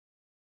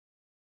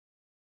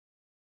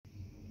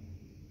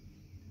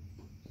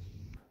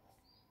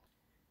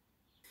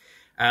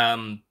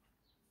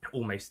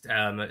almost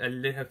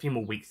a few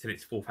more weeks till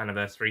its 4th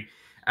anniversary,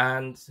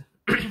 and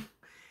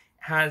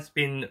has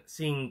been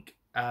seeing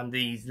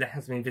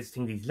has been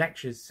visiting these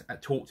lectures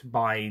taught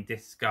by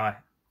this guy.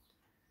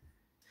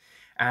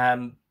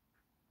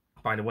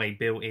 By the way,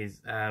 Bill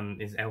is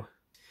ill.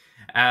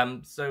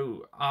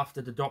 So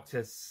after the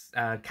Doctor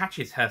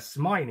catches her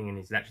smiling in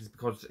his lectures,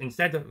 because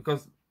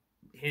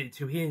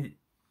to him,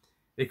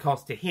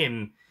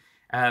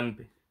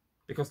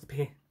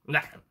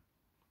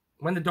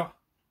 when the doc,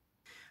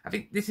 I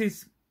think this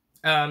is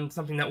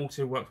something that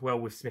also worked well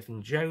with Smith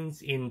and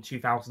Jones in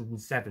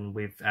 2007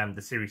 with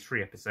the Series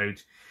 3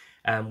 episode,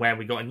 where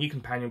we got a new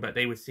companion, but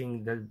they were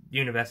seeing the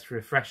universe through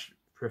a fresh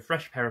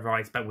pair of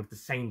eyes, but with the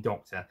same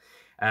Doctor,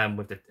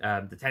 with the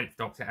 10th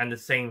Doctor, and the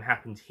same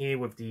happened here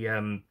with the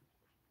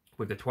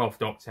 12th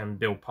Doctor and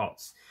Bill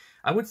Potts.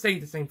 I would say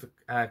the same for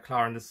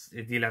Clara and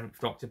the 11th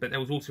Doctor, but there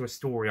was also a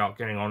story arc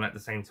going on at the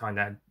same time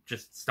that had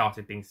just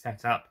started being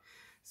set up.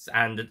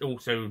 And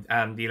also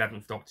the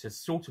 11th Doctor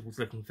sort of was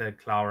looking for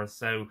Clara,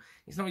 so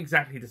it's not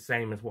exactly the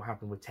same as what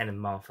happened with 10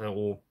 and Martha,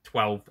 or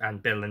 12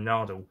 and Bill and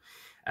Nardole,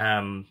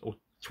 or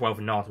 12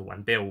 and Nardole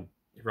and Bill,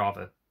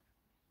 rather.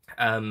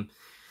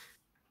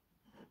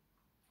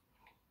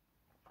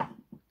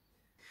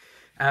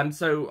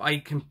 So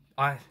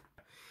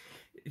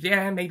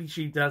yeah, maybe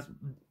she does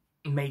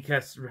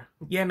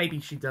maybe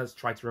she does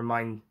try to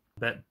remind,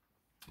 but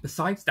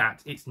besides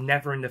that, it's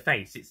never in the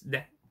face.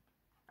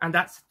 And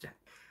that's,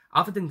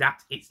 other than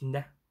that,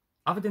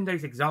 other than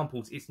those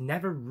examples, it's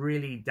never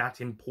really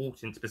that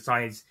important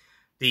besides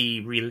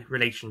the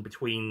relation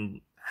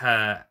between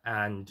her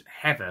and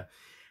Heather.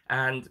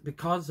 And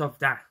because of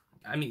that,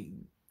 I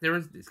mean,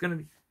 it's going to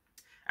be,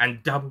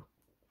 and double.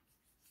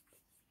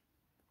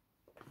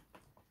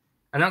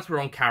 And that's where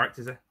on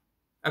characters are.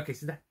 Okay,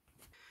 so that,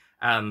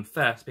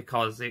 first,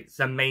 because it's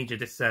a major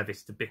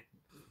disservice to be.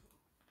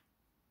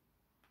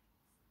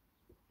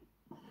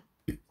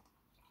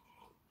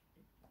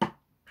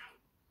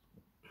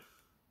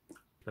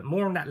 But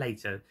more on that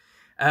later.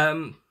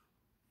 And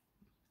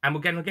we're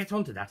going to get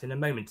onto that in a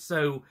moment.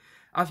 So,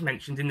 as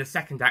mentioned, in the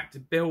second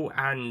act, Bill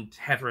and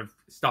Heather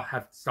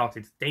have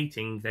started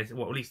dating.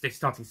 Well, at least they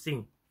started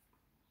seeing.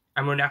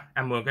 And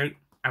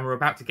we're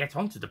about to get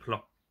onto the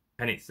plot.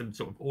 And it's some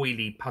sort of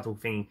oily puddle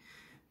thing.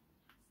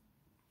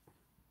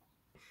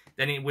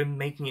 Then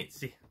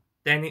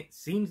it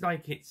seems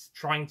like it's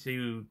trying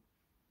to.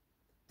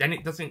 Then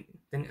it doesn't.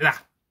 Then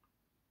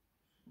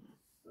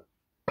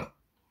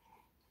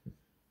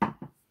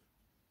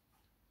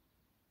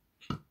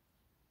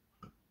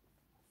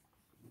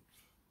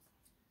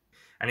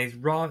and it's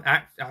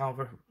rather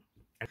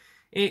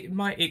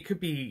it could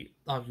be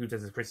argued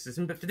as a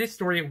criticism, but for this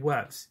story it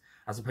works,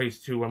 as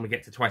opposed to when we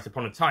get to Twice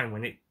Upon a Time,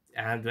 when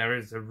there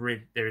is no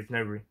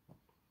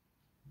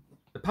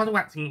the puddle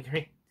acting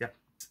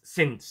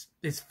since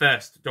this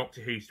first Doctor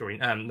Who story,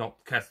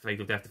 not Curse of the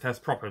Fatal Death, the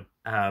first proper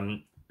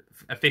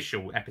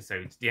official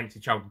episode, The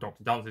Empty Child of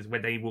Dr. Dances, where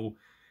they will,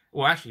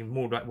 well, actually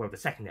more like, well, the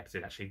second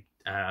episode actually,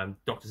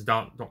 Dr.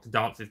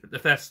 Dances, but the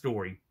first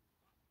story,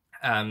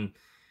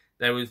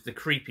 there was the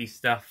creepy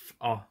stuff.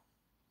 Oh,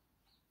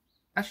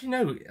 actually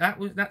no,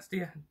 that's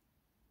the.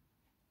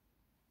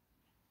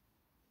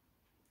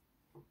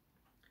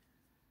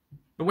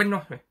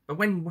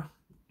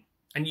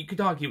 And you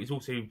could argue it was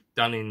also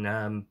done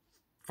in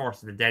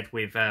Forest of the Dead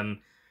with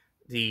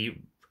the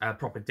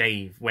proper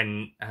Dave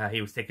when he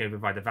was taken over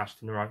by the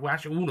Vashton Arrival. Well,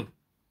 actually, all of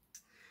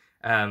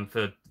them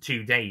for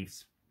 2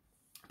 Daves,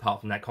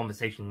 apart from that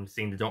conversation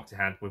scene the Doctor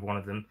had with one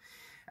of them.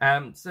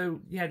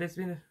 So yeah, there's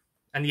been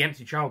and the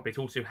Empty Child bit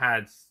also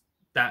had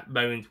that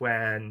moment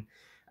when,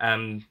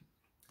 and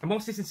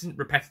whilst this isn't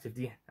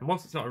repetitive, and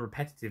whilst it's not a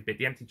repetitive bit,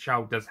 the Empty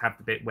Child does have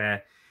the bit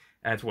where,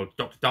 well,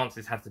 Dr.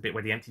 Dances has the bit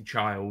where the Empty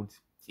Child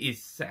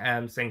is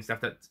saying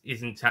stuff that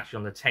isn't actually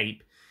on the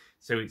tape,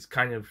 so it's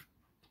kind of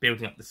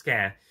building up the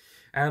scare.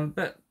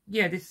 But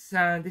yeah, this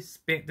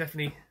bit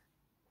definitely.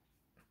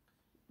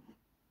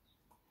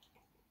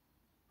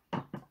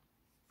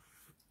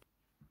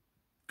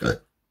 Good.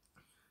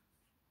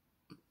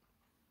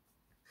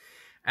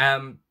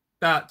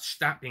 But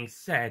that being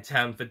said,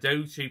 for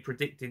those who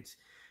predicted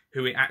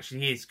who it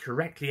actually is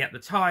correctly at the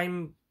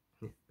time,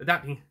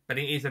 but it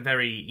is a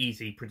very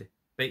easy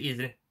but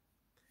it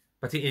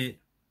is,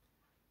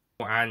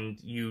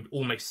 and you'd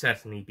almost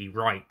certainly be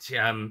right.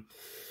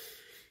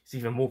 It's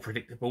even more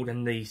predictable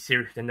than the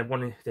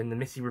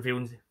Missy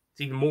reveal. It's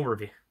even more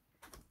reveal.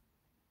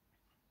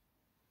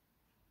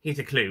 Here's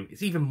a clue.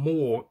 It's even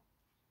more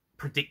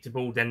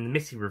predictable than the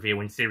Missy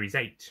reveal in Series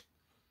 8.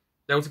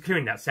 There was a clue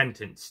in that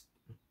sentence.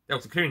 I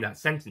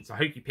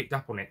hope you picked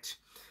up on it.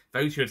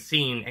 Those who have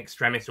seen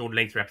Extremis or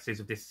later episodes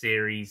of this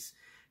series,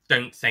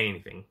 don't say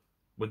anything.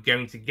 We're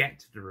going to get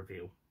to the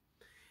reveal.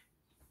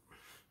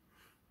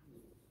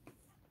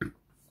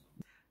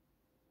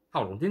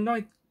 Hold on, didn't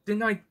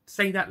I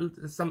say that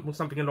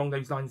something along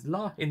those lines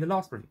in the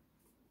last review?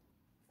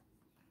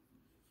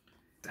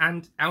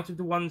 And out of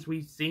the ones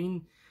we've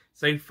seen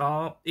so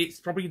far, it's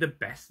probably the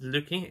best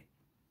looking.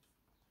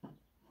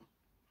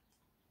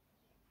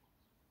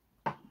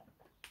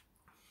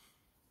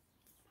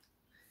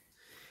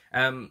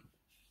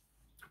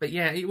 But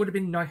yeah, it would have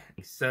been nice.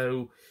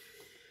 So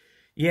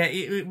yeah,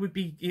 it would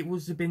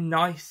have been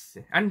nice,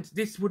 and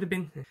this would have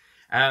been,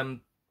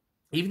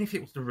 even if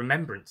it was the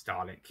Remembrance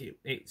Dalek,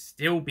 it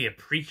still be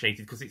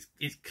appreciated because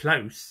it's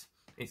close.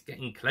 It's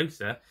getting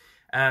closer.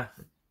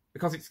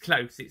 Because it's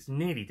close, it's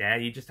nearly there.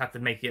 You just have to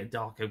make it a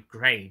darker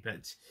grey.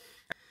 But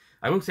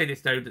I will say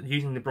this though, that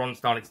using the Bronze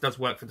Daleks does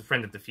work for the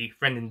Friend of the Future.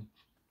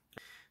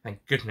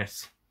 Thank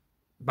goodness.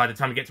 By the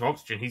time we get to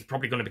Oxygen, he's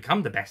probably going to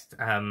become the best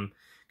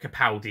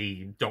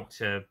Capaldi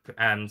Doctor,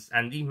 and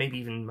maybe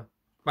even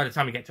by the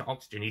time we get to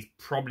Oxygen, he's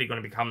probably going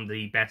to become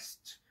the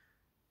best.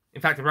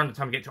 In fact, around the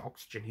time we get to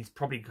Oxygen, he's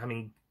probably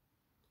becoming.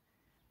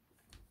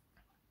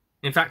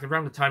 In fact,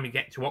 around the time we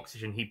get to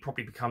Oxygen, he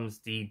probably becomes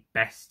the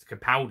best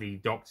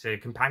Capaldi Doctor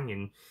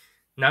companion.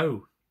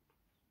 No.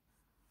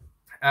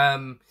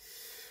 Let's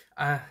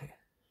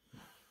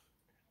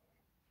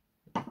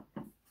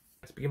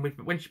begin with.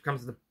 But when she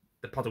becomes the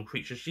puddle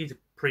creature, she's a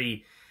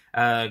pretty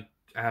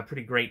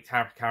great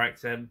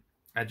character.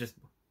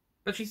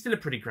 But she's still a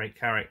pretty great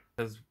character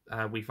as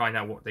we find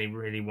out what they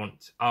really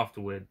want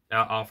afterward.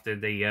 But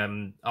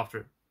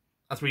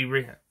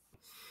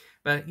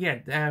yeah,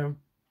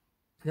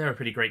 they're a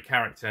pretty great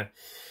character.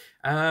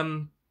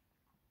 I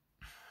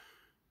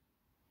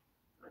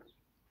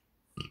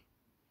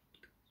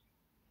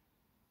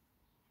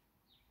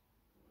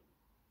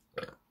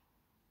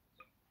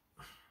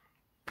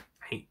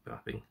hate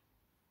burping.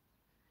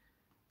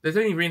 There's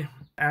only really,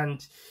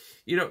 and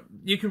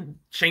you can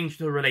change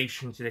the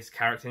relation to this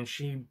character, and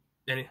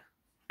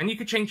you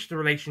could change the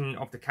relation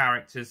of the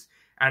characters,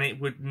 and it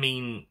would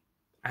mean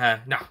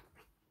no,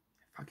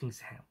 fucking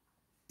hell.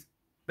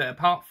 But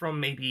apart from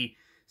maybe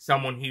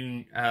someone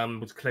who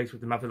was close with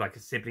the mother, like a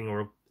sibling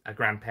or a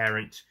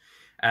grandparent,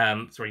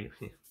 but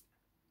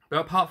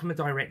apart from a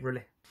direct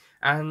relation,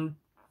 and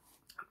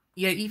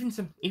yeah, even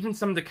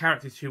some of the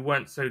characters who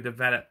weren't so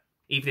developed,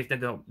 even if they're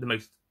not the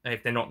most,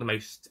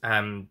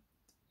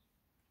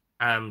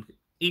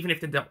 even if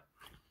they're not,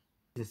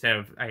 instead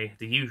of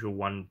the usual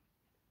one,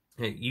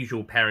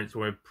 usual parents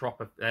or a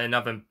proper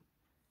another.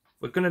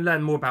 We're going to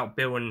learn more about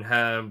Bill and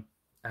her.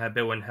 We're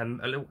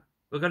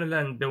going to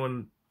learn Bill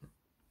and.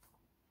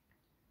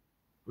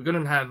 We're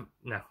going to have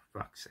no.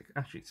 Fuck's sake.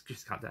 Actually, it's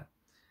just cut that.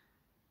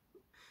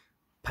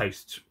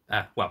 Post.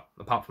 Well,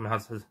 apart from her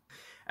husband,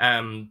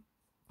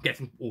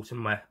 getting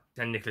Autumn where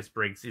and Nicholas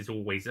Briggs is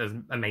always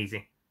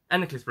amazing,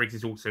 and Nicholas Briggs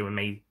is also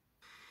amazing.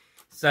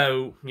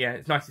 So yeah,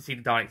 it's nice to see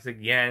the Daleks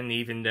again,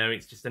 even though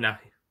it's just enough.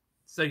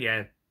 So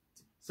yeah,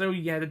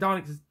 the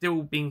Daleks are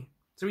still being.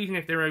 So even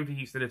if they're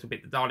overused a little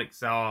bit, the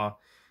Daleks are.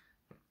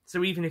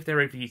 So even if they're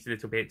overused a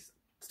little bit,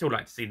 still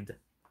like to see the.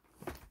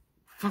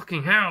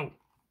 Fucking hell!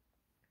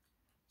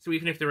 So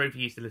even if they're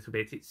overused a little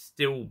bit, it's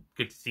still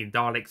good to see the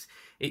Daleks.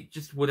 It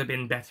just would have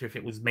been better if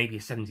it was maybe a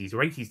 70s or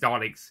 80s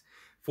Daleks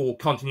for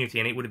continuity,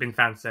 and it would have been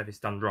fan service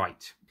done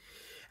right.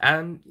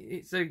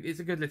 It's a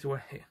good little.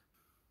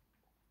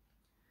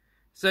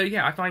 So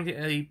yeah, I find it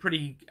a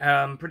pretty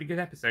good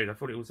episode. I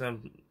thought it was a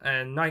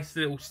nice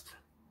little.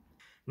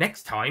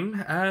 Next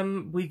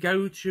time, we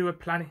go to a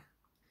planet.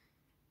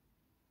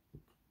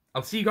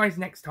 I'll see you guys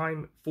next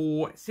time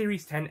for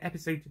Series 10,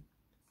 Episode.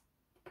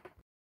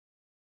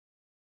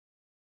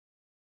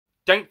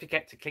 Don't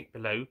forget to click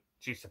below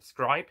to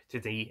subscribe to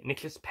the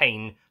Nicholas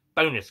Payne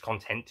bonus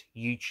content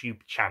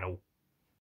YouTube channel.